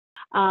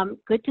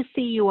Good to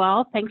see you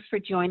all. Thanks for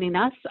joining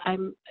us.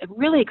 I'm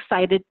really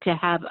excited to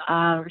have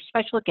our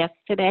special guest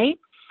today,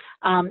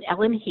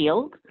 Ellen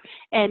Heald.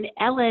 And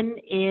Ellen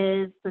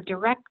is the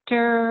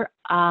director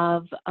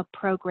of a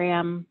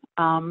program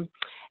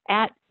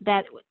that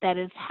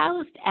is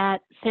housed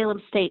at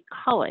Salem State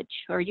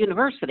College, or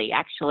University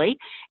actually,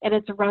 and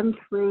it's run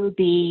through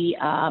the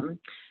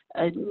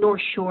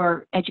North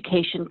Shore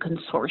Education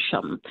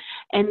Consortium.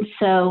 And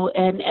so,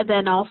 and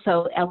then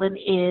also Ellen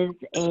is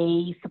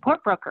a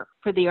support broker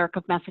for the ARC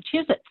of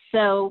Massachusetts.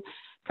 So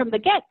from the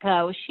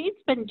get-go, she's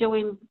been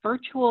doing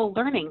virtual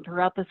learning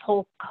throughout this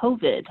whole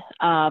COVID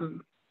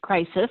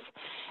crisis.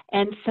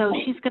 And so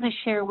she's going to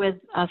share with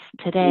us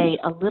today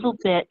a little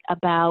bit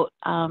about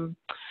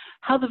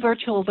how the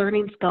virtual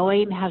learning's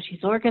going, how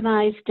she's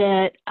organized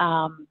it,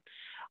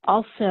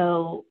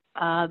 also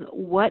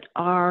what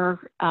are,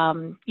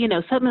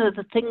 some of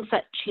the things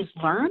that she's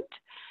learned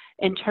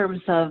in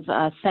terms of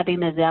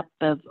setting it up,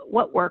 of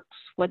what works,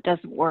 what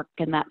doesn't work,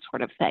 and that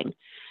sort of thing.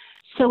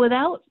 So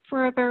without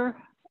further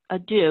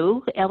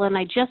ado, Ellen,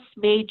 I just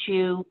made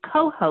you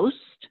co-host,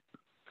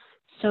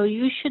 so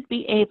you should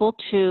be able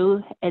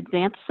to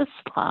advance the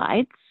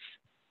slides.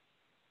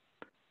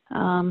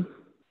 Trying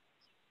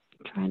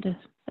to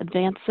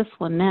advance this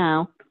one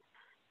now.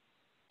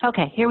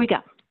 Okay, here we go.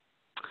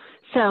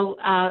 So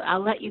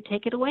I'll let you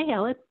take it away,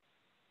 Ellen.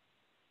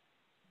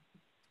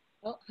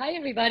 Well, hi,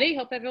 everybody.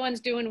 Hope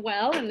everyone's doing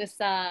well in this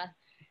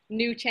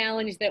new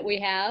challenge that we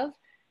have.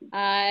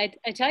 I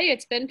tell you,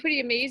 it's been pretty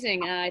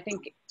amazing. I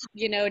think,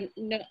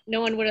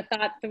 no one would have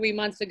thought 3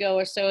 months ago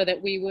or so that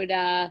we would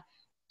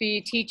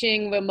be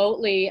teaching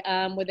remotely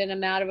within a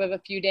matter of a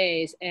few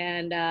days.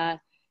 And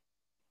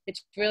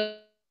it's really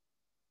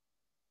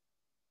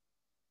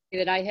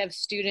that I have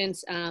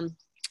students.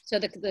 So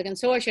the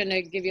consortium,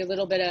 to give you a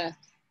little bit of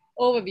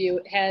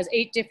overview, has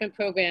 8 different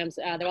programs.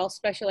 They're all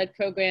special ed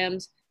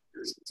programs.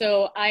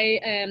 So I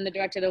am the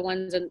director of the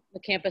ones on the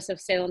campus of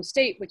Salem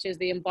State, which is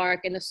the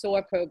Embark and the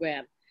SOAR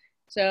program.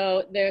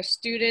 So they're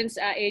students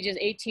ages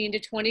 18 to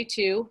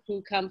 22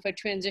 who come for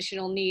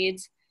transitional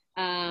needs.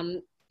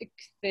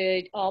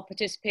 They all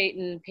participate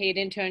in paid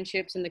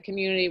internships in the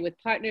community with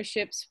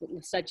partnerships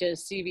such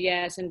as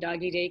CVS and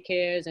doggy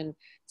daycares and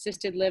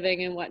assisted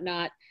living and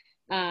whatnot.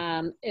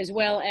 As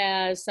well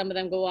as some of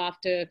them go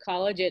off to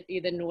college at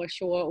either North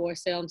Shore or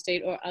Salem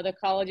State or other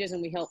colleges,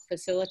 and we help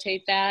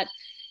facilitate that.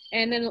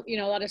 And then,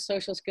 a lot of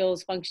social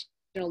skills,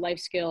 functional life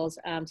skills.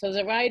 So there's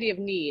a variety of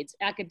needs.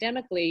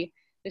 Academically,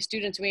 the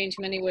students range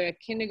from anywhere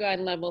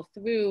kindergarten level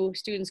through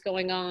students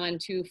going on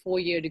to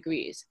 4-year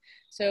degrees.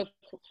 So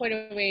quite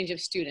a range of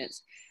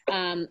students.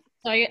 So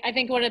I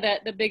think one of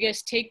the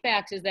biggest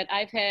takebacks is that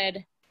I've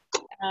had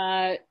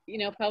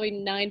probably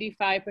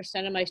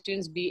 95% of my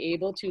students be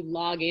able to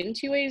log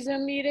into a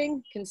Zoom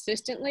meeting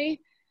consistently.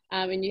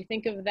 And you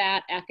think of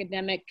that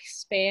academic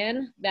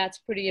span, that's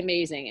pretty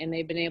amazing. And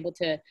they've been able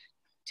to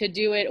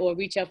do it or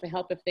reach out for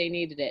help if they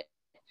needed it.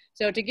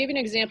 So to give you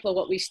an example of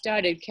what we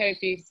started,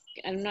 Kerry,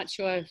 I'm not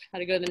sure how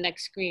to go to the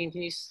next screen.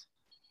 Can you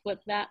flip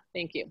that?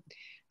 Thank you.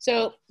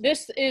 So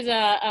this is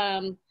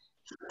the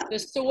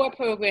SOAR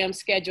program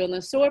schedule. And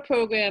the SOAR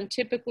program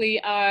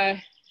typically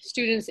are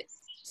students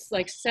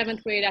like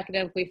 7th grade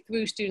academically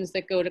through students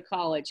that go to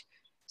college.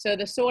 So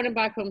the SOAR and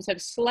Embark programs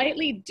have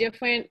slightly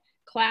different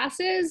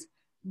classes,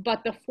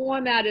 but the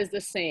format is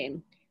the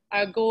same.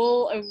 Our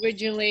goal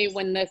originally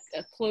when the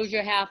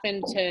closure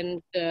happened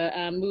and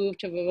the move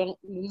to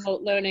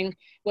remote learning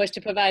was to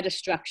provide a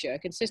structure, a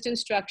consistent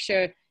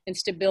structure and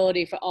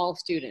stability for all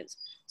students.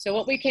 So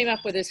what we came up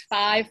with is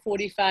 5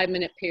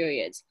 45-minute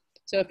periods.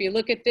 So if you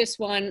look at this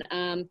one,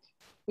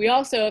 we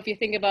also, if you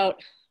think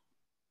about,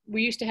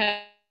 we used to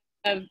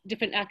have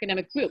different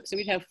academic groups. So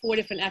we'd have 4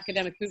 different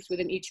academic groups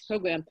within each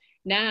program.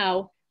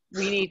 Now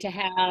we need to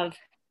have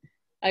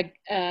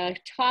a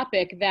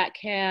topic that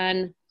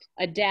can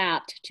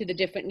adapt to the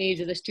different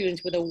needs of the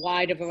students with a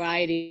wider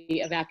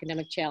variety of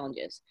academic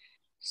challenges.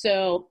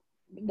 So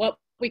what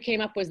we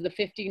came up was the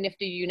 50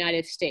 Nifty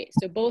United States.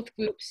 So both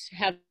groups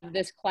have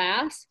this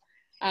class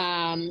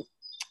and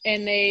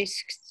they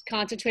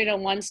concentrate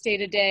on one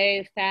state a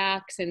day,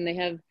 facts, and they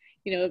have,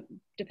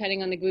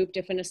 depending on the group,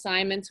 different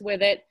assignments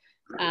with it.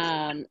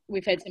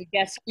 We've had some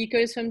guest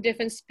speakers from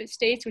different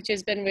states, which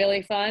has been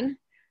really fun.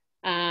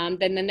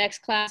 Then the next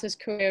class is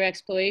career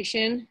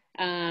exploration,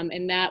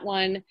 and that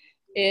one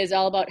is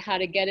all about how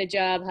to get a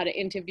job, how to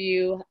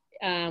interview.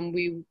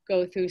 We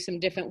go through some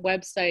different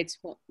websites.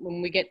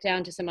 When we get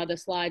down to some other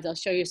slides, I'll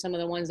show you some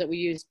of the ones that we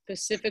use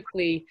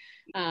specifically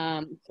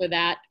for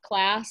that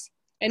class.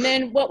 And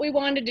then what we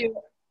wanted to do,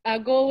 our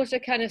goal was to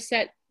kind of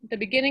set the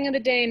beginning of the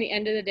day and the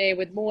end of the day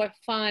with more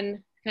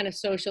fun kind of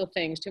social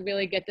things to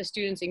really get the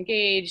students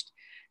engaged,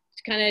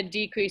 to kind of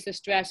decrease the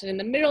stress. And in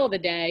the middle of the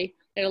day,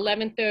 at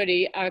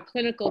 11:30, our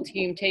clinical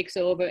team takes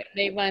over.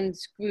 They run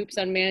groups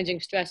on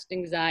managing stress and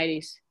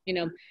anxieties,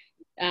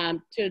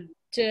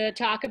 to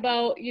talk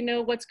about,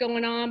 what's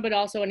going on, but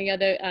also any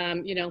other,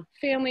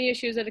 family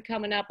issues that are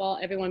coming up,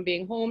 everyone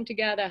being home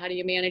together. How do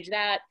you manage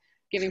that?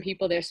 Giving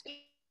people their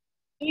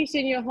space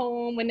in your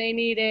home when they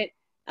need it.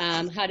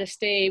 how to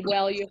stay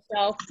well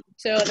yourself.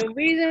 So the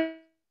reason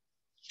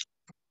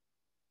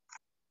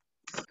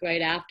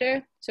right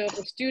after, so if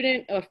a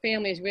student or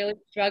family is really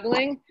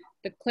struggling,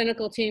 the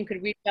clinical team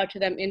could reach out to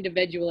them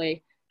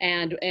individually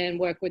and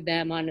work with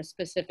them on a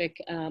specific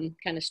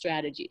kind of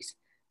strategies.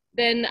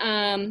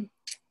 Then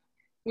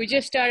we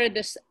just started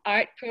this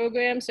art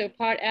program. So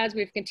as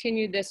we've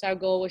continued this, our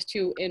goal was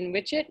to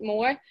enrich it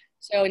more.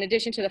 So in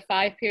addition to the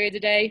 5 periods a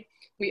day,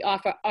 we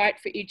offer art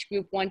for each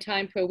group 1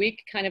 time per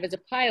week, kind of as a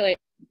pilot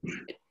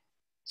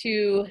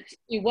to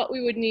see what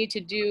we would need to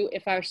do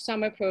if our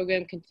summer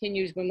program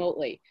continues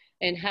remotely,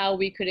 and how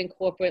we could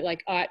incorporate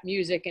like art,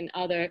 music, and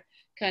other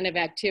kind of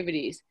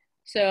activities.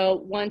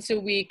 So once a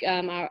week,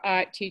 our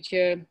art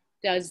teacher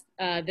does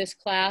this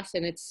class,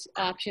 and it's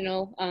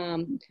optional.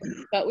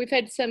 But we've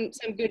had some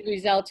good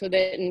results with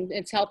it, and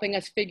it's helping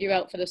us figure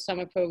out for the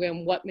summer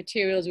program what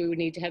materials we would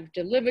need to have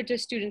delivered to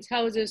students'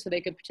 houses so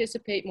they could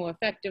participate more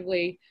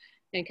effectively,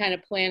 and kind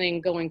of planning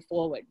going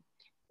forward.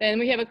 Then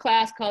we have a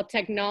class called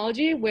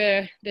Technology,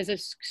 where there's a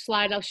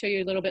slide I'll show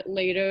you a little bit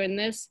later in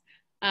this.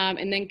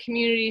 And then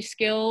community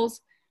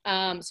skills.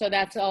 So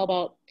that's all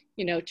about,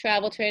 you know,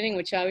 travel training,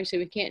 which obviously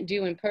we can't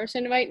do in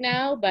person right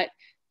now, but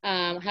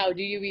how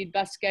do you read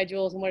bus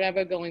schedules and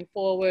whatever going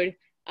forward,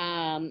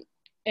 and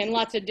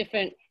lots of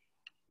different,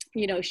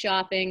 you know,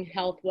 shopping,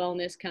 health,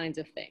 wellness kinds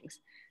of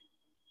things.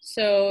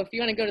 So if you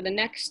want to go to the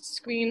next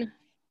screen,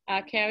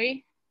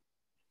 Kerry.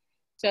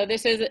 So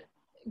this is an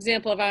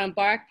example of our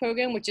Embark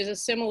program, which is a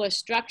similar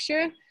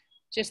structure,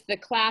 just the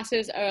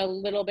classes are a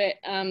little bit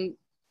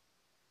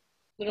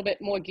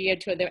more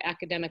geared to their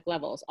academic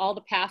levels. All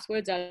the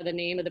passwords are the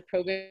name of the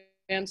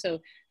program, so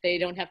they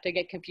don't have to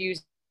get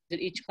confused that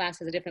each class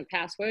has a different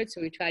password.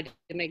 So we tried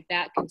to make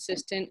that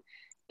consistent.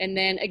 And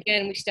then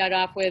again, we start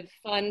off with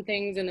fun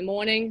things in the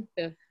morning,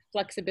 the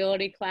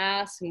flexibility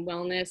class and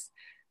wellness.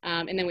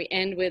 And then we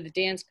end with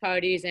dance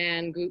parties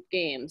and group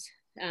games,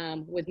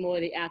 with more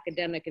of the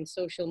academic and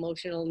social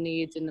emotional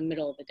needs in the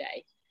middle of the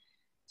day.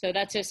 So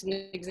that's just an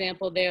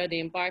example there, the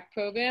Embark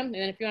program. And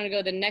then if you want to go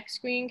to the next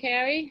screen,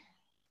 Kerry.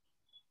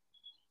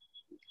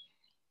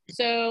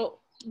 So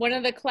one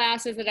of the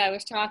classes that I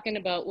was talking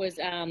about was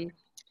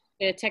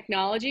the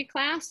technology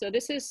class. So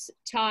this is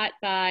taught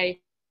by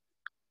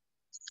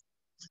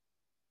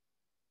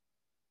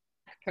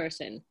a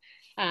person.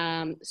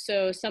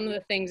 So some of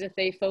the things that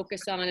they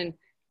focus on,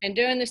 and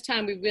during this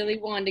time, we really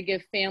wanted to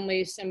give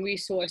families some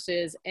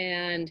resources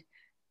and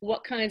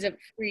what kinds of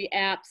free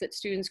apps that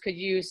students could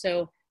use.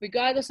 So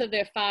regardless of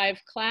their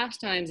 5 class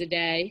times a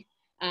day,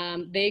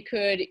 they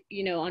could,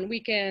 you know, on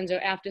weekends or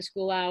after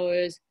school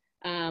hours,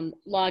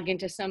 log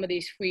into some of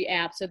these free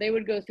apps. So they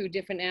would go through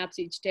different apps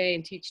each day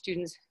and teach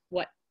students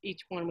what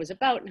each one was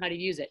about and how to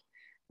use it.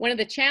 One of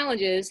the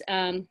challenges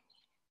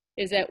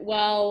is that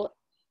while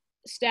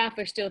staff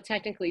are still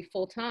technically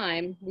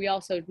full-time, we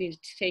also need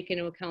to take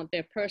into account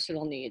their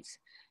personal needs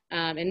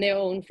and their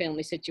own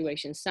family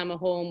situations. Some are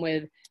home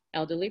with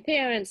elderly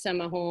parents,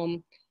 some are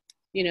home,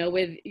 you know,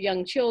 with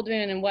young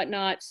children and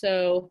whatnot.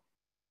 So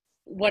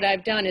what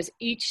I've done is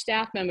each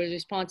staff member is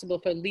responsible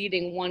for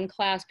leading 1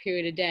 class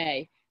period a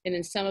day, and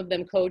then some of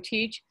them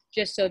co-teach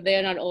just so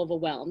they're not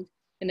overwhelmed.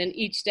 And then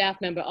each staff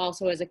member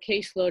also has a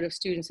caseload of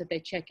students that they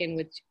check in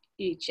with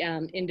each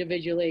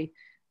individually,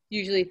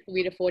 usually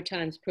 3 to 4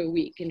 times per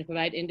week, and to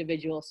provide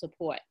individual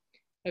support,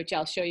 which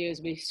I'll show you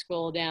as we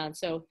scroll down.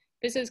 So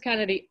this is kind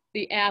of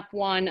the app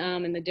one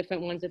and the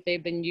different ones that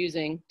they've been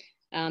using.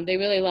 They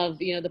really love,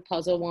 you know, the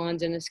puzzle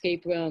ones and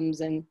escape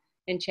rooms and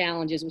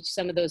challenges, which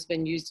some of those have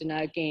been used in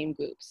our game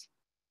groups.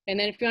 And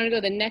then if you want to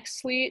go to the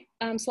next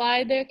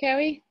slide there,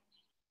 Kerry.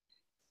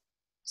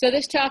 So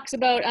this talks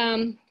about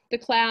the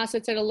class.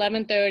 It's at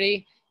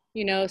 11:30,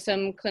 you know,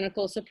 some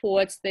clinical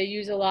supports. They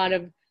use a lot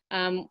of,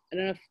 I don't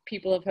know if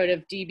people have heard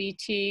of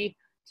DBT.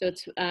 So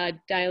it's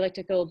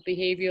dialectical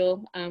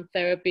behavioral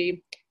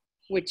therapy,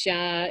 which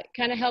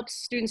kind of helps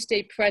students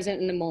stay present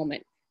in the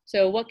moment.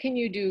 So what can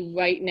you do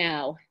right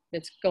now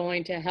that's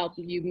going to help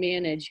you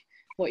manage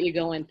what you're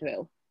going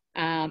through?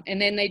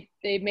 And then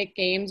they make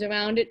games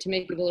around it to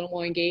make it a little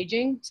more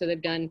engaging. So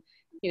they've done,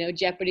 you know,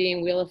 Jeopardy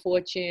and Wheel of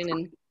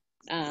Fortune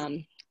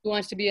and Who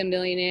Wants to Be a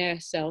Millionaire.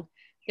 So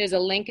there's a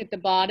link at the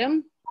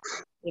bottom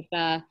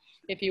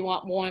if you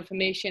want more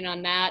information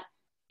on that.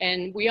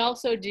 And we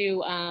also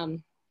do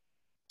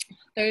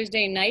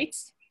Thursday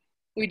nights,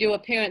 we do a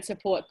parent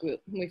support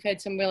group. We've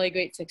had some really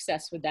great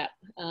success with that,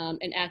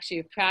 and actually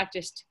have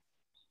practiced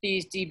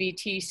these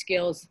DBT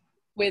skills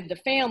with the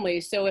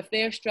families. So if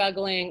they're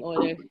struggling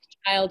or their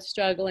child's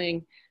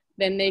struggling,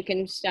 then they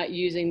can start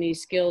using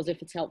these skills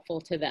if it's helpful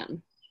to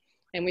them.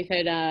 And we've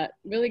had a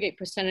really great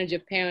percentage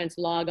of parents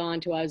log on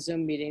to our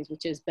Zoom meetings,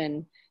 which has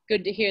been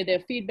good to hear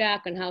their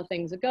feedback on how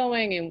things are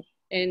going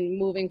and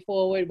moving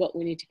forward, what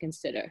we need to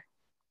consider.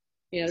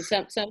 You know,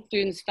 some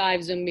students,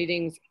 5 Zoom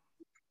meetings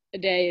a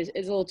day is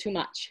a little too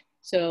much.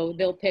 So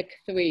they'll pick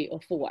 3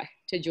 or 4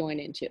 to join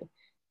into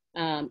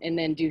and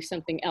then do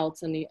something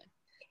else on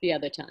the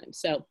other time.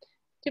 So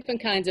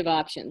different kinds of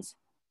options.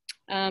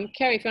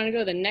 Kerry, if you want to go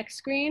to the next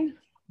screen.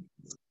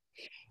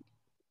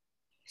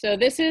 So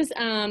this is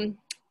a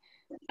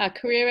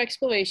career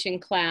exploration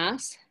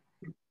class,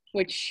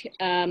 which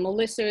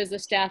Melissa is the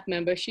staff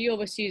member. She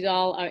oversees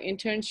all our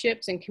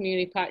internships and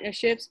community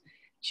partnerships.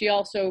 She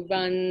also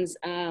runs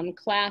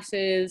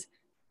classes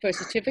for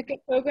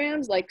certificate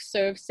programs like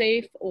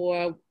ServeSafe,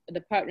 or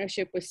the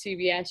partnership with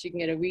CVS. You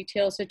can get a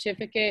retail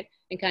certificate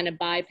and kind of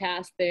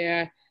bypass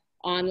their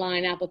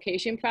online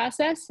application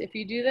process if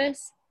you do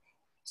this.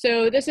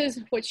 So this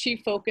is what she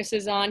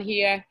focuses on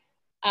here.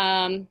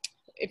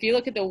 If you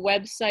look at the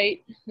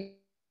website,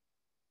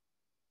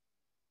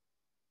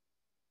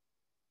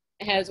 it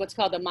has what's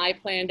called the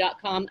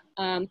myplan.com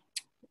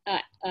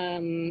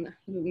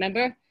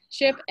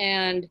membership,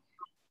 and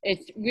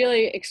it's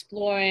really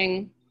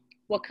exploring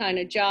what kind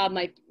of job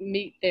might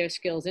meet their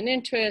skills and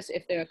interests.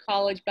 If they're a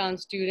college-bound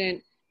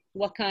student,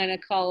 what kind of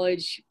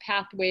college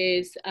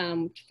pathways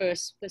for a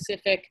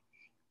specific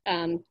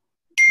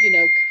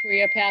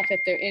career path that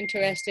they're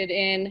interested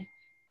in.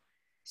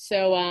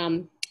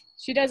 So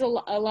she does a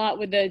lot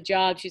with the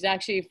job. She's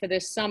actually, for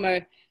this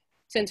summer,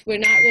 since we're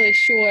not really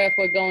sure if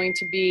we're going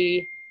to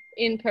be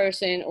in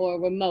person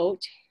or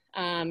remote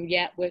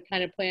yet, we're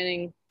kind of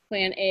planning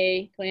plan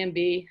A, plan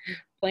B,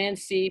 plan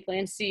C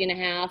and a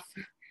half,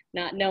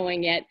 not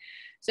knowing yet.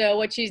 So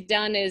what she's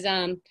done is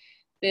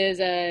there's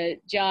a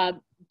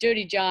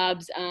Dirty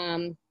Jobs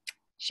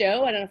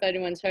show. I don't know if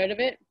anyone's heard of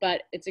it,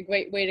 but it's a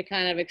great way to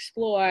kind of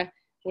explore,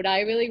 would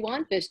I really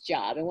want this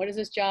job? And what does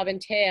this job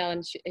entail?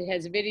 And it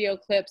has video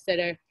clips that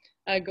are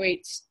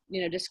great,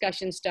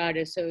 discussion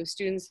starters. So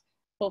students,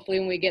 hopefully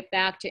when we get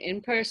back to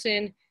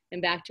in-person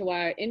and back to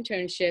our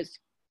internships,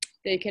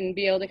 they can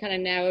be able to kind of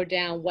narrow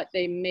down what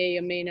they may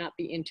or may not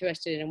be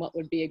interested in and what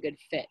would be a good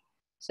fit.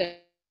 So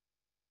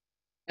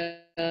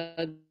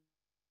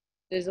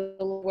there's a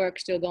little work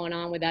still going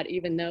on with that,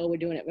 even though we're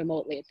doing it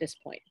remotely at this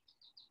point.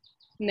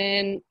 And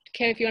then,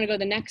 Kerry, if you want to go to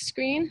the next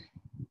screen.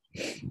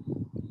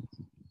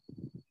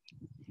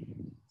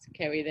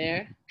 Kerry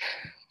there.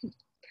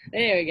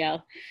 There we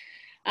go.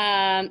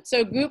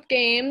 So group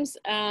games,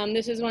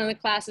 this is one of the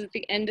classes at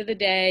the end of the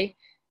day,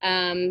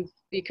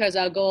 because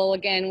our goal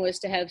again was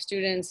to have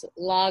students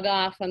log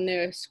off from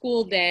their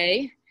school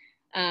day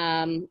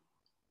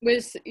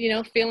with,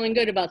 feeling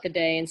good about the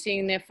day and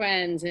seeing their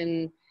friends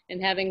and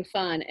having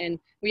fun. And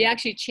we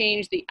actually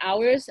changed the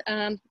hours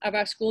of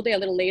our school day a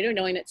little later,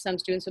 knowing that some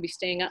students will be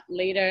staying up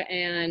later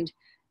and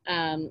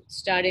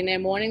starting their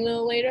morning a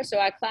little later. So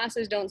our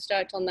classes don't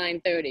start till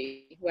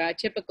 9:30, where our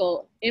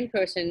typical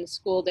in-person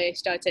school day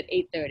starts at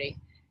 8:30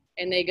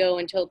 and they go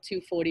until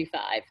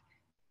 2:45.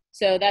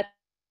 So that's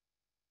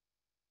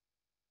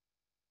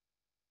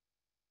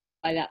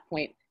by that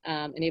point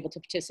and able to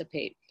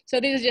participate. So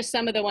these are just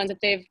some of the ones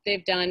that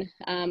they've done.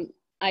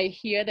 I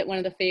hear that one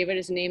of the favorite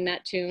is Name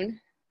That Tune.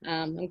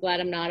 I'm glad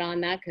I'm not on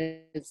that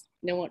because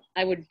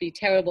I would be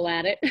terrible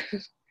at it.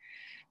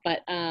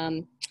 But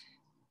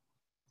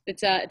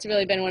it's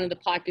really been one of the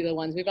popular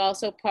ones. We've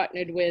also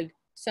partnered with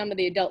some of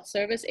the adult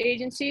service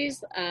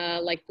agencies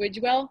like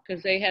Bridgewell,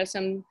 because they have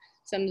some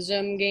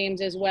Zoom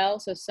games as well.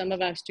 So some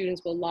of our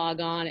students will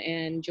log on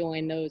and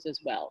join those as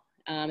well.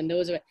 And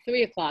those are at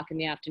 3 o'clock in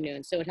the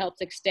afternoon. So it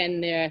helps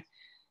extend their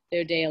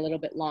day a little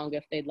bit longer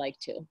if they'd like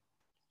to.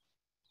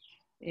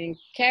 And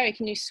Kerry,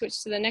 can you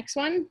switch to the next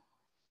one?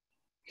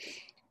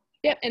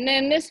 Yep, and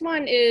then this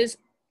one is,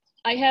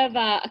 I have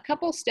a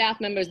couple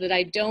staff members that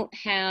I don't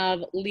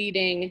have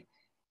leading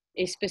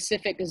a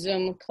specific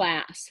Zoom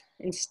class.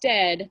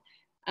 Instead,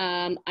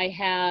 I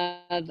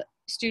have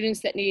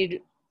students that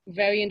need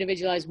very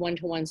individualized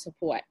one-to-one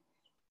support.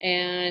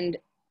 And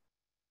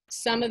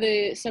some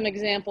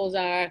examples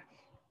are,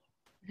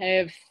 I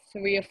have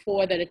 3 or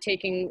 4 that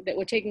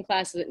were taking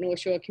classes at North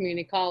Shore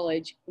Community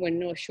College when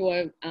North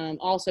Shore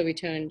also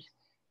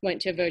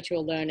went to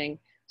virtual learning.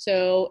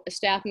 So a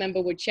staff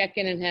member would check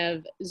in and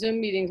have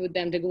Zoom meetings with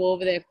them to go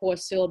over their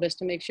course syllabus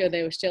to make sure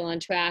they were still on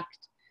track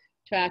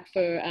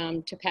for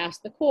to pass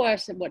the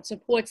course and what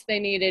supports they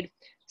needed.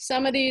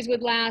 Some of these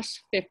would last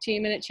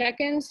 15-minute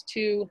check-ins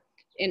to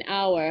an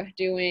hour,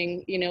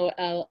 doing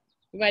a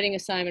writing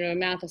assignment or a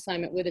math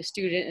assignment with a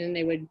student, and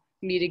they would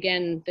meet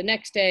again the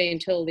next day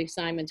until the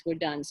assignments were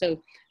done. So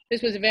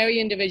this was very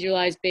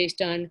individualized based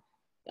on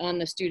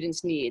the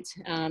students' needs,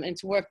 and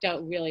it's worked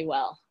out really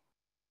well.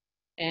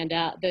 And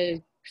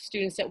the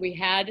students that we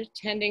had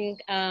attending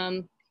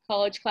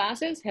college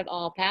classes have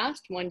all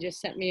passed. One just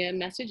sent me a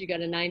message, he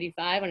got a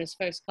 95 on his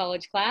first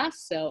college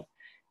class. So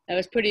that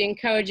was pretty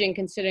encouraging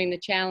considering the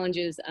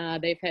challenges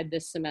they've had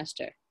this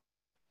semester.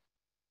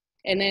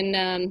 And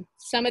then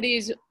some of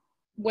these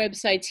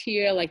websites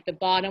here, like the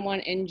bottom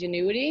one,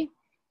 Ingenuity,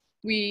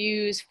 we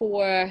use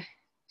for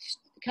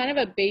kind of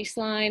a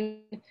baseline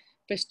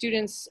for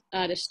students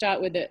to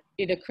start with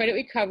either credit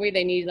recovery.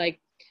 They need like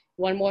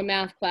one more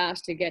math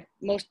class to get,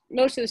 most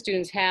of the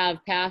students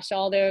have passed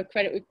all their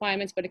credit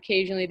requirements, but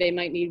occasionally they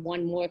might need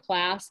one more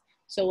class.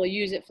 So we'll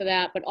use it for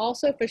that, but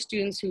also for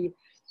students who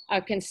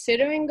are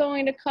considering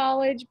going to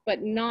college,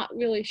 but not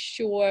really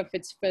sure if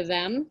it's for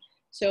them.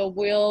 So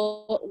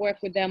we'll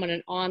work with them on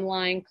an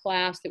online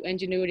class through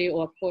Ingenuity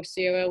or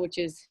Coursera, which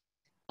is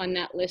on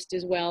that list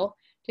as well,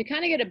 to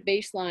kind of get a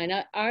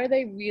baseline. Are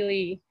they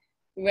really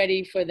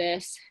ready for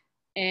this?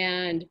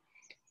 And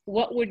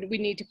what would we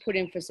need to put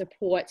in for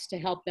supports to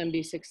help them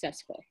be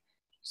successful?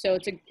 So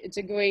it's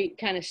a great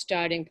kind of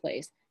starting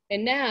place.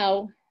 And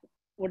now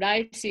what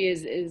I see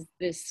is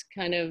this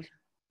kind of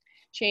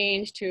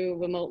change to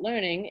remote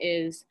learning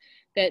is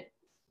that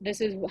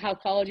this is how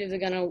colleges are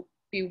going to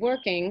be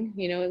working,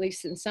 you know, at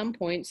least in some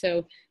point.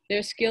 So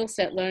their skill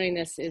set learning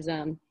this is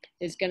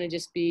going to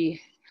just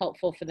be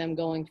helpful for them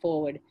going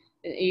forward,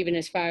 even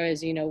as far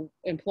as, you know,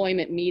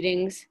 employment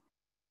meetings.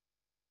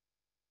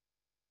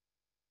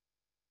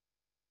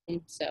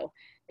 So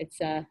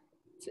it's a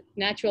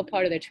natural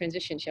part of their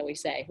transition, shall we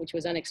say, which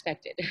was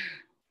unexpected.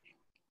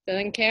 So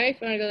then, Kerry,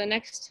 if you want to go to the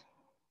next.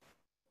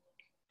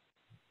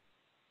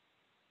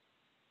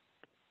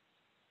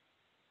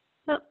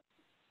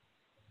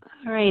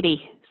 All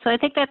righty. So I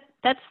think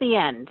that's the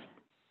end.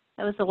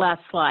 That was the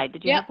last slide.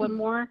 Did you have one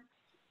more?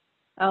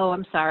 Oh,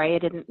 I'm sorry. I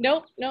didn't.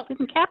 Nope.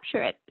 Didn't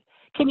capture it.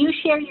 Can you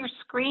share your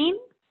screen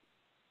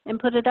and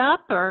put it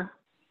up, or?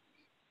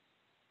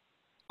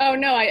 Oh,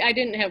 no, I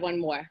didn't have one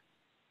more.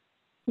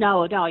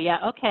 No, yeah.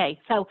 Okay.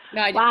 So,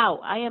 no, wow,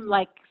 I am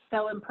like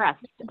so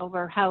impressed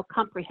over how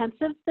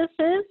comprehensive this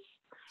is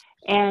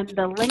and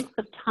the length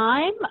of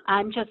time.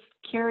 I'm just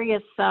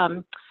curious.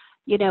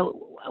 You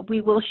know, we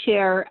will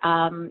share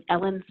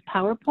Ellen's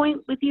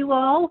PowerPoint with you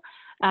all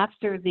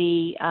after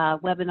the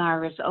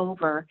webinar is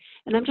over.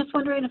 And I'm just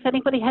wondering if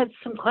anybody has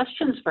some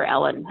questions for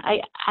Ellen.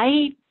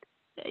 I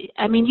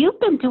mean, you've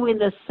been doing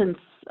this since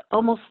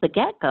almost the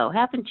get-go,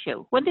 haven't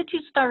you? When did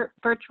you start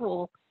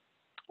virtual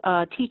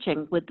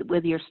teaching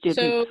with your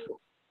students?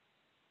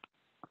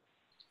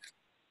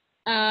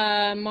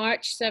 So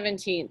March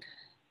 17th.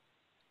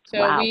 So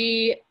wow.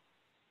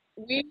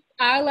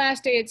 Our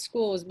last day at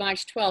school was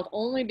March 12th,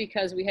 only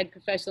because we had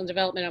professional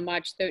development on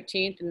March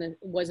 13th, and it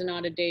wasn't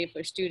on a day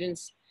for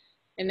students.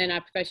 And then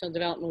our professional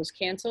development was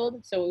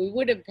canceled. So we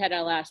would have had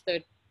our last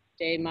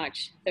day,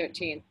 March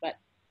 13th, but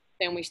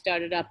then we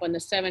started up on the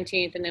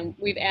 17th, and then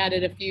we've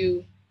added a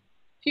few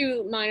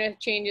minor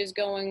changes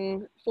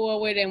going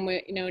forward. And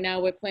now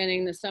we're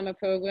planning the summer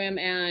program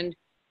and,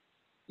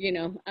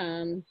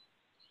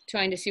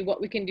 trying to see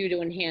what we can do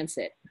to enhance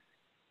it.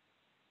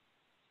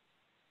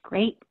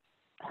 Great.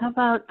 How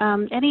about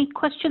any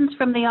questions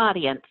from the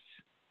audience?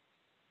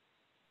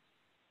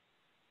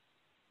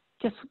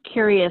 Just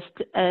curious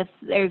if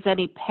there's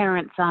any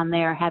parents on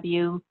there.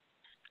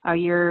 Are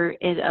you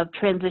of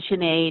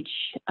transition age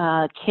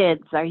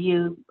kids? Are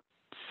you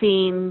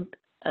seeing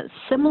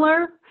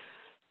similar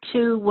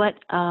to what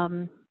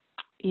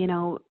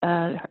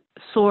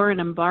SOAR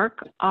and Embark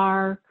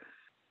are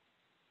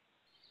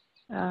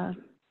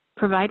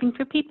providing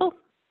for people?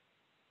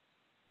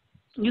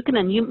 You can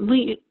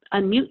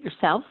unmute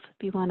yourself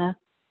if you want to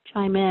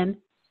chime in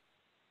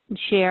and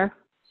share.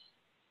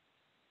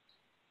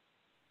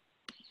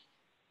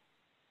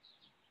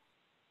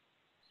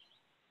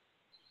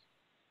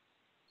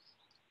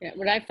 Yeah,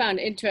 what I found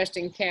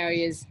interesting,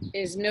 Kerry,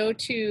 is no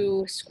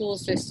two school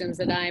systems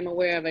that I'm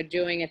aware of are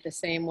doing it the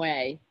same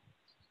way.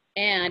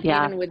 And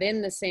even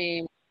within the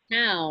same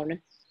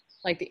town,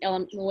 like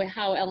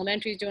how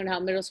elementary is doing, how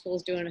middle school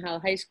is doing, how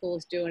high school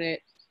is doing it,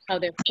 how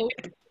their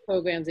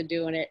programs are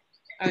doing it,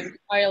 are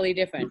entirely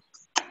different.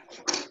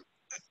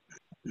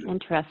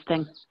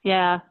 Interesting.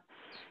 Yeah.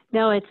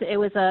 No, it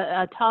was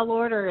a tall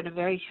order in a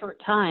very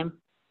short time.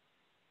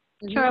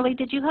 Mm-hmm. Charlie,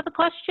 did you have a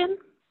question?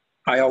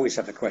 I always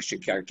have a question,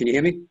 Kerry. Can you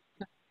hear me?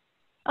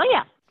 Oh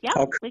yeah. Yeah,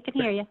 okay. We can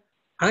hear you.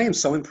 I am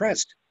so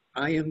impressed.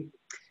 I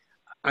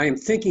am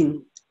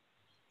thinking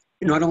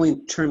not only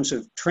in terms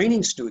of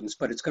training students,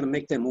 but it's going to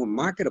make them more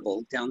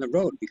marketable down the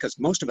road, because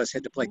most of us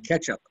had to play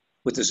catch up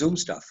with the Zoom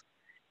stuff,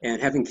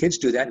 and having kids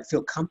do that and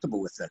feel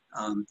comfortable with it.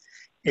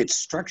 It's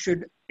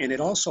structured, and it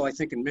also, I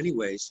think, in many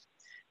ways,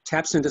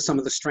 taps into some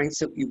of the strengths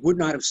that you would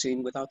not have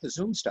seen without the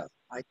Zoom stuff.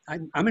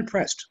 I'm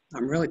impressed.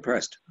 I'm really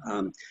impressed.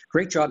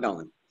 Great job,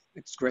 Ellen.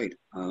 It's great.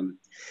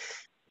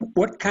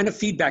 What kind of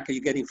feedback are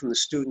you getting from the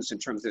students in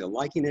terms of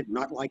liking it,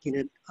 not liking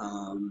it?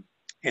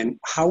 And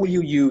how will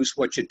you use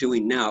what you're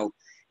doing now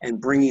and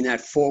bringing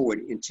that forward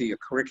into your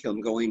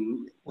curriculum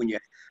going when you're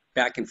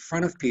back in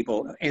front of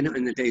people and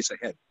in the days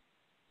ahead?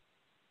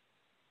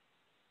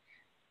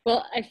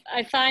 Well,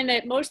 I find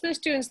that most of the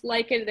students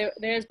like it.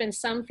 There's been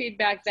some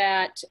feedback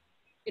that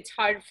it's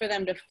hard for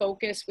them to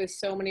focus with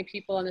so many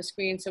people on the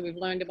screen. So we've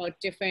learned about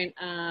different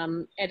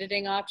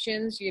editing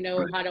options,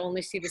 right. How to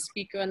only see the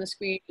speaker on the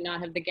screen,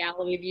 not have the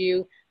gallery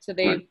view. So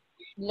they've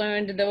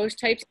learned those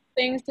types of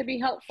things to be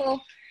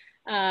helpful.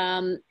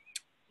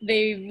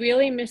 They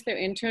really miss their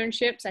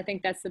internships. I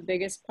think that's the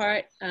biggest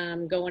part,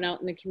 going out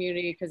in the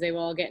community, because they were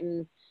all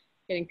getting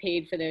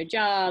paid for their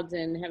jobs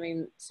and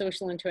having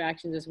social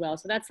interactions as well.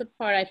 So that's the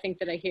part I think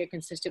that I hear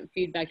consistent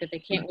feedback, that they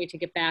can't wait to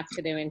get back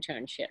to their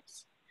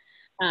internships.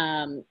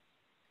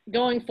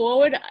 Going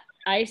forward,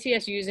 I see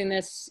us using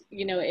this,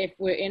 if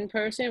we're in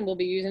person, we'll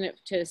be using it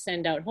to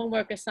send out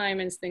homework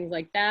assignments, things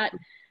like that.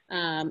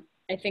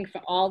 I think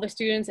for all the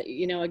students,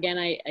 again,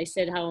 I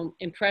said how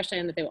impressed I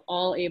am that they were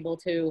all able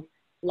to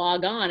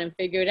log on and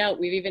figure it out.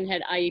 We've even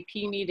had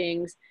IEP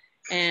meetings,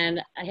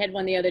 and I had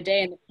one the other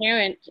day, and the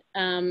parent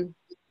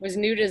was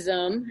new to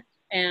Zoom,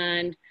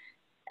 and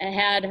I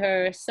had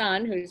her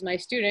son, who's my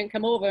student,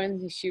 come over,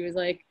 and she was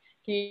like,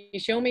 "Can you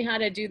show me how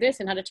to do this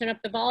and how to turn up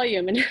the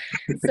volume?" And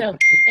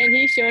and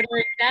he showed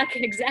her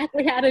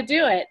exactly how to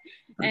do it.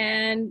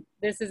 And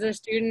this is a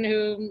student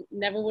who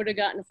never would have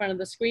gotten in front of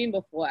the screen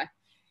before.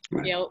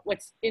 Right. You know,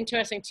 what's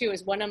interesting too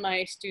is one of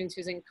my students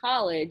who's in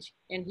college,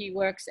 and he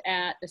works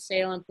at the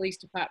Salem Police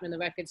Department, the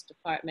Records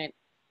Department,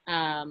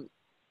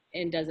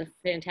 and does a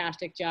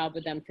fantastic job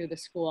with them through the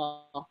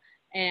school.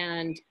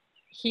 And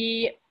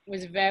he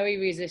was very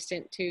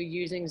resistant to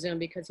using Zoom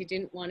because he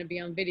didn't want to be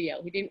on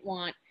video. He didn't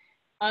want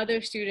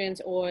other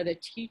students or the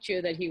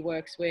teacher that he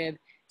works with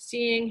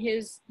seeing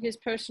his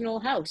personal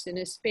house and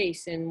his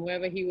space and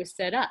wherever he was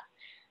set up.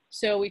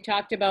 So we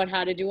talked about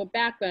how to do a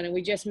background, and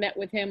we just met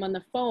with him on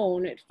the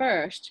phone at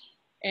first,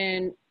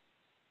 and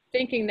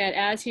thinking that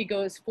as he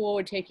goes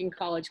forward taking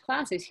college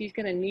classes, he's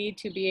going to need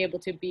to be able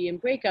to be in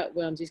breakout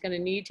rooms. He's going to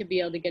need to be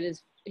able to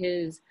get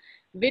his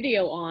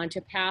video on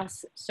to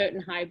pass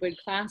certain hybrid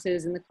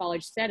classes in the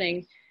college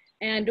setting,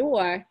 and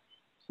or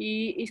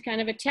he's kind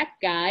of a tech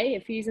guy.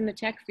 If he's in the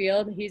tech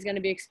field, he's going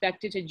to be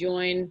expected to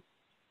join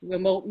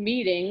remote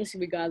meetings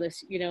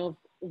regardless, you know,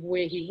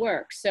 where he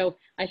works. So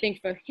I think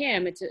for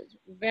him, it's a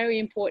very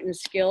important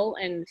skill.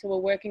 And so we're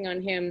working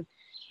on him.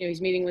 You know,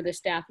 he's meeting with a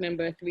staff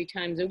member 3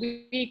 times a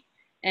week,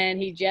 and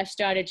he just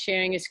started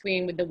sharing his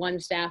screen with the one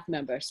staff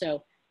member.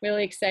 So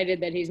really excited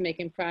that he's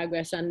making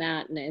progress on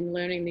that and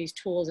learning these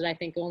tools that I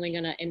think are only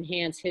going to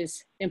enhance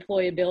his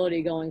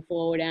employability going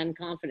forward and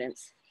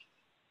confidence.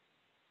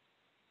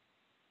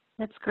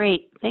 That's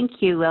great.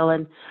 Thank you,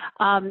 Ellen.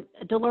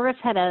 Dolores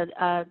had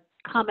a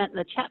comment in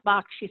the chat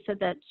box. She said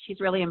that she's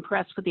really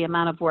impressed with the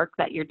amount of work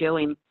that you're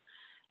doing.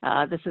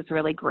 This is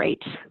really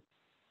great.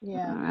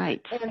 Yeah. All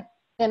right.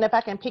 And if I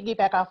can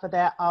piggyback off of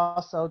that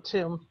also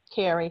too,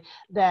 Kerry,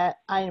 that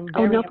I am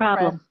very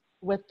impressed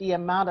with the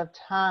amount of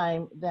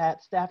time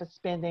that staff is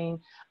spending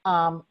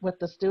with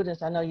the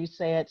students. I know you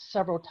said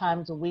several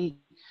times a week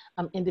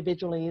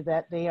individually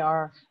that they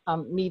are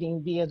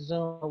meeting via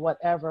Zoom or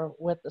whatever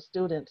with the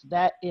students.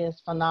 That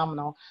is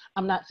phenomenal.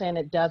 I'm not saying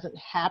it doesn't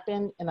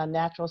happen in a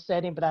natural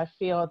setting, but I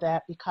feel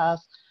that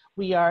because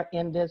we are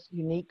in this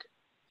unique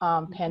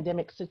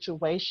pandemic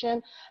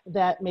situation,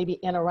 that maybe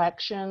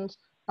interactions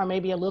are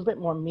maybe a little bit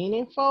more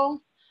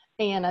meaningful.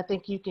 And I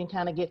think you can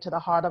kind of get to the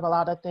heart of a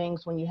lot of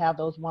things when you have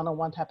those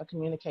one-on-one type of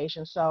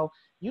communication. So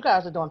you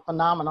guys are doing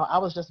phenomenal. I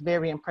was just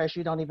very impressed.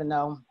 You don't even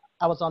know.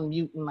 I was on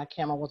mute and my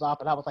camera was off,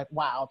 but I was like,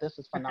 wow, this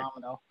is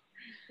phenomenal.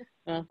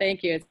 Well,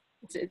 thank you.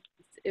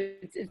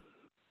 It's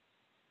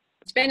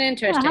been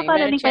interesting. Yeah, how about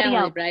been anybody a challenge,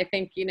 else? but I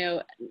think, you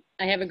know,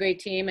 I have a great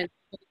team. And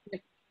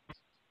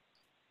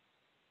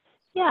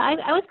Yeah,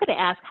 I was going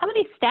to ask, how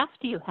many staff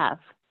do you have?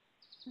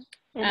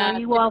 And are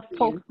you all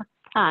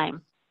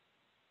full-time?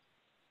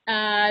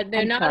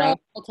 They're not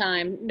all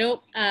full-time.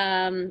 Nope.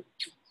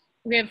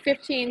 We have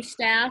 15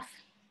 staff,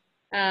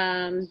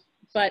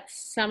 but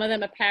some of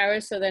them are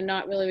paras, so they're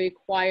not really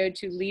required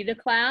to lead a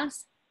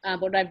class.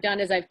 But what I've done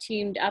is I've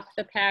teamed up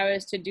the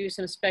paras to do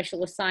some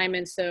special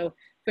assignments. So,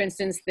 for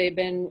instance, they've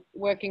been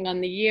working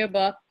on the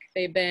yearbook.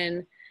 They've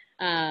been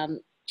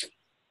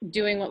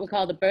doing what we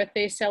call the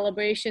birthday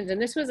celebrations. And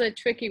this was a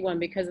tricky one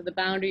because of the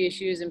boundary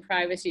issues and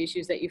privacy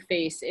issues that you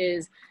face.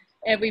 Is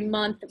every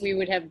month we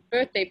would have a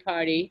birthday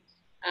party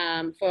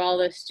for all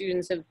the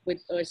students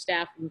or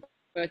staff and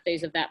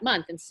birthdays of that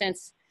month. And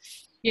since,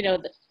 you know,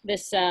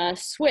 this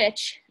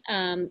switch,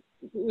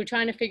 we're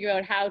trying to figure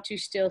out how to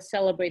still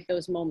celebrate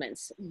those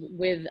moments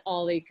with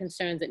all the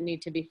concerns that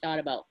need to be thought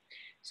about.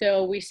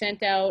 So we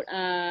sent out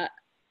a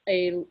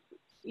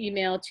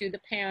email to the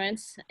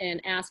parents and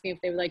asking if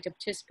they would like to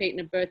participate in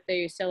a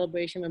birthday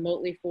celebration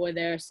remotely for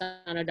their son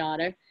or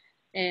daughter.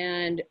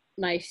 And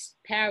my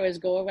paras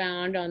go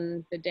around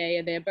on the day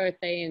of their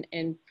birthday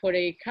and put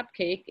a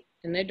cupcake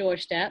in their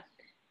doorstep.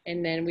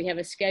 And then we have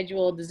a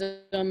scheduled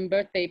Zoom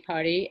birthday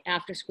party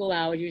after school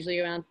hours,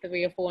 usually around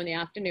 3 or 4 in the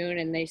afternoon,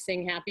 and they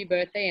sing happy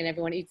birthday and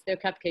everyone eats their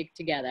cupcake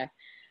together.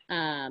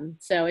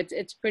 So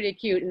it's pretty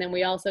cute. And then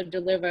we also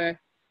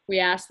we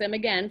ask them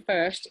again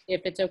first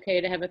if it's okay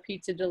to have a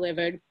pizza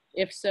delivered.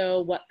 If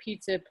so, what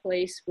pizza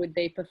place would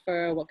they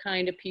prefer? What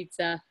kind of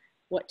pizza?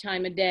 What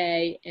time of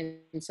day? And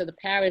so the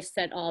paras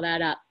set all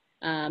that up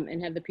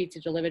and have the pizza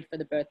delivered for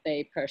the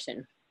birthday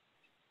person.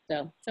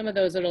 So some of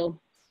those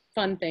little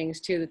fun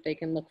things too that they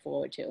can look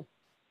forward to.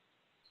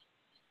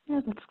 Yeah,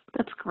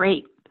 that's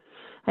great.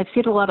 I've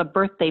seen a lot of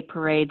birthday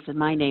parades in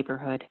my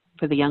neighborhood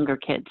for the younger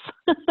kids.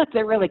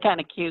 They're really kind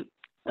of cute.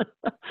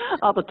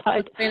 All the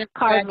time,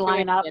 cars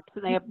line up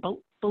and they have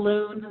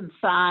balloons and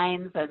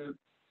signs. And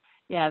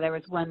yeah, there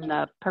was one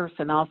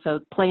person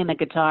also playing the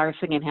guitar,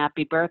 singing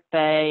happy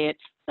birthday.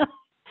 It's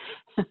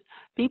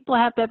people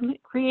have been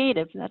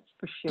creative, that's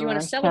for sure. You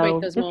want to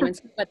celebrate those moments,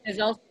 but there's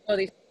also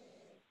these,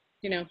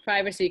 you know,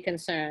 privacy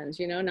concerns.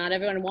 You know, not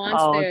everyone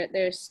wants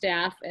their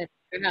staff at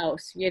their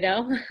house, you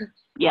know?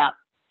 Yeah.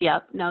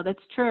 No,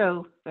 that's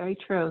true. Very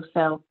true.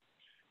 So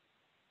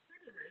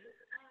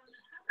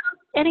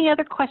any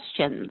other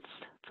questions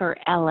for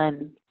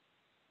Ellen?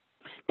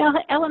 Now,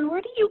 Ellen,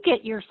 where do you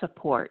get your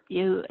support?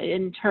 You,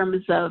 in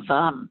terms of,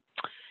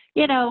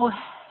 you know,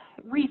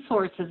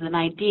 resources and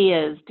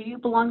ideas? Do you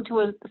belong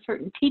to a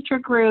certain teacher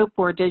group,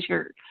 or does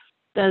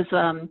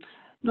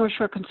North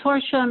Shore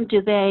Consortium,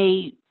 do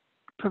they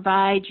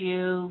provide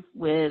you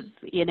with,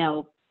 you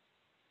know,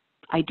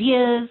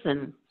 ideas?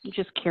 And I'm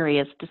just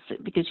curious to see,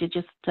 because you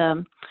just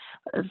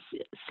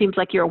seems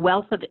like you're a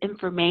wealth of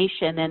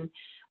information, and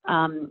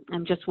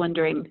I'm just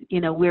wondering, you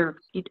know,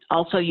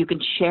 also you can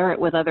share it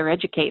with other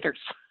educators.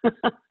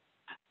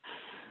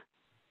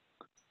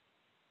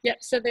 Yep.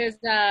 So there's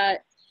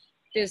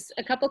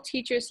a couple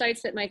teacher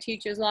sites that my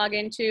teachers log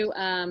into.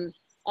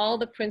 All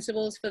the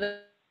principals for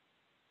the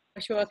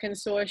North Shore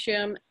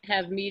Consortium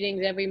have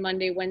meetings every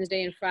Monday,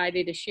 Wednesday, and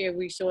Friday to share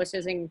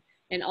resources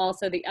and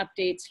also the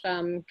updates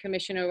from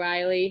Commissioner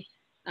Riley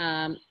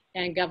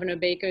and Governor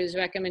Baker's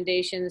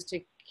recommendations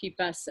to keep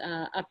us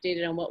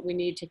updated on what we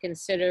need to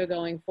consider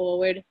going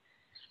forward.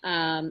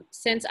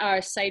 Since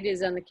our site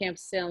is on the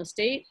campus of Salem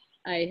State,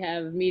 I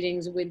have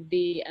meetings with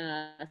the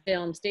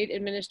Salem State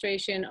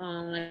administration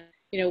on,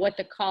 you know, what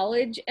the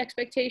college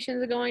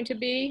expectations are going to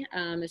be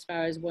as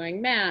far as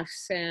wearing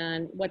masks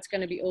and what's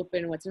going to be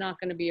open, what's not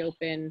going to be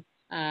open,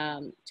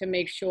 to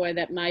make sure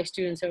that my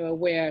students are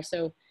aware.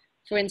 So,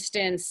 for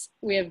instance,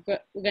 we're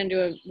going to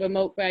do a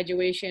remote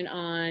graduation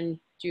on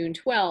June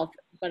 12th,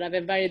 but I've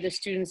invited the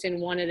students in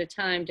one at a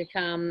time to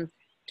come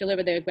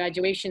deliver their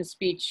graduation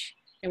speech,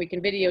 and we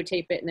can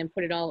videotape it and then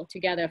put it all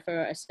together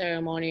for a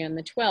ceremony on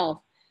the 12th,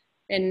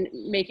 and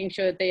making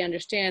sure that they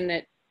understand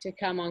that to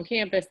come on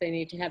campus, they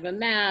need to have a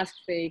mask.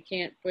 They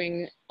can't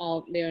bring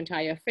their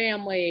entire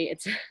family.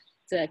 It's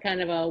a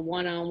kind of a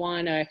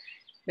one-on-one or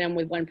them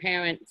with one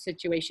parent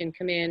situation,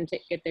 come in to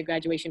get their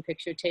graduation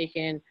picture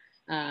taken,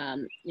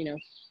 you know,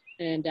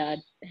 and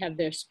have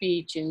their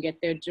speech and get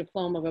their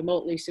diploma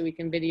remotely so we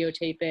can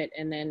videotape it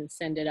and then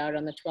send it out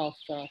on the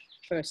 12th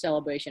for a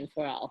celebration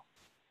for all.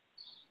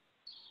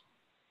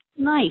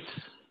 Nice.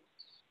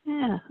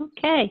 Yeah,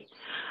 okay.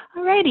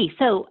 All righty.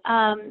 So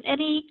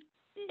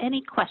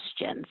any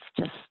questions?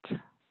 Just,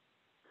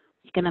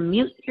 you can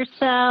unmute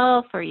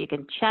yourself or you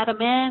can chat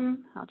them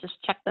in. I'll just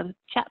check the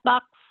chat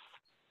box.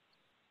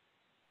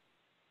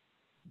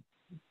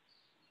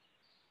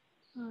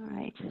 All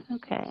right.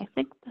 Okay. I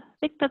think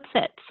that's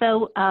it.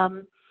 So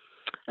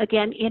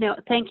again, you know,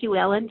 thank you,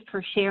 Ellen,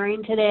 for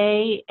sharing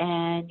today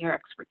and your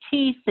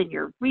expertise and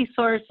your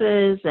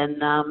resources.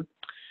 And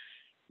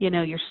you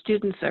know, your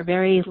students are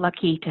very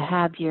lucky to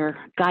have your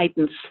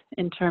guidance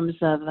in terms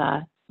of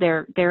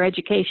their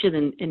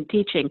education and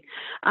teaching.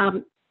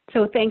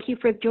 So thank you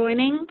for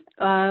joining.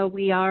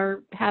 We are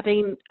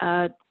having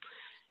a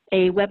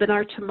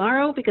webinar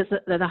tomorrow because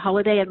of the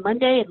holiday on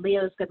Monday, and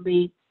Leo's going to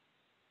be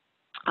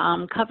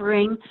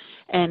covering,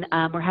 and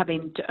we're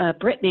having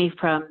Brittany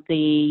from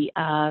the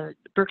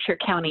Berkshire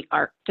County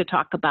ARC to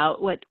talk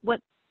about what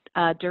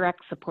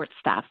direct support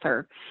staff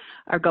are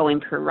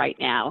going through right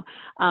now.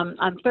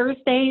 On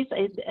Thursdays,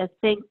 I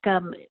think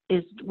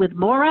is with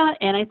Maura,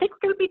 and I think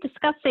we're going to be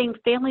discussing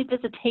family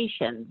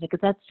visitations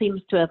because that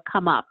seems to have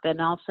come up, and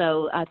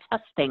also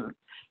testing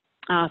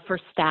for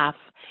staff.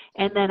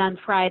 And then on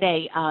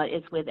Friday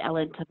is with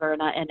Ellen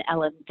Taverna, and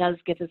Ellen does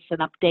give us an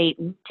update,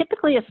 and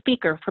typically a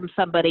speaker from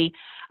somebody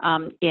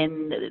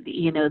in,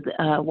 you know,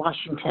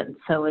 Washington.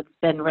 So it's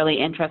been really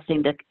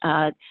interesting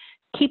to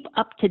keep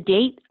up to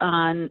date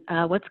on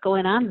what's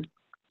going on.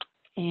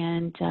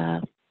 And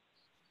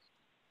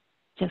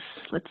just,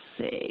 let's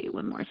see,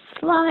 one more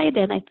slide.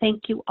 And I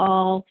thank you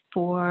all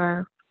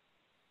for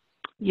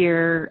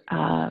your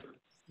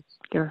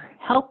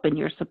help and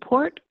your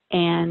support,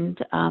 and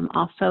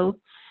also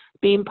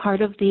being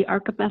part of the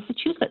ARC of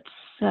Massachusetts.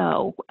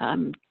 So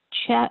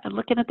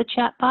looking at the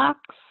chat box.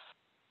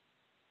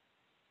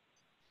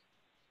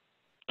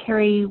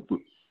 Kerry,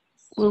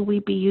 will we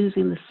be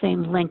using the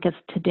same link as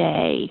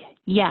today?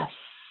 Yes.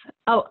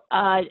 Oh,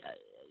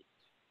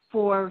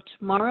 for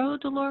tomorrow,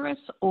 Dolores,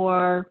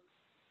 or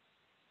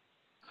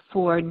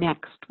for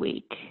next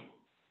week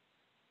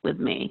with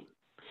me?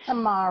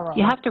 Tomorrow.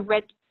 You have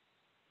to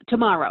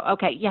tomorrow.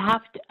 Okay. You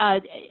have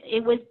to,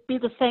 it would be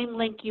the same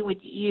link you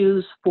would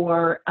use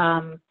for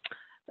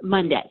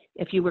Monday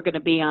if you were going to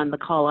be on the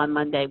call on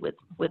Monday with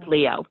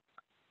Leo.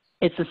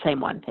 It's the same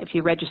one. If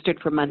you registered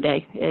for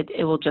Monday,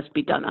 it will just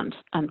be done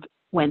on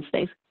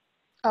Wednesdays.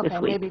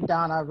 Okay, maybe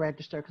Donna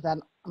registered because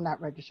I'm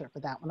not registered for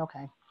that one.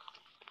 Okay.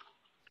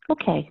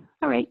 Okay.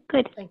 All right.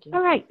 Good. Thank you.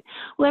 All right.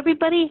 Well,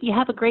 everybody, you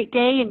have a great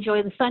day.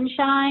 Enjoy the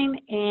sunshine,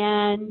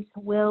 and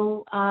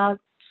we'll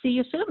see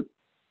you soon.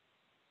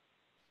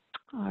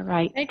 All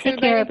right. Thanks, Take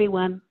care,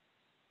 everyone.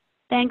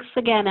 Thanks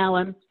again,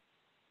 Ellen.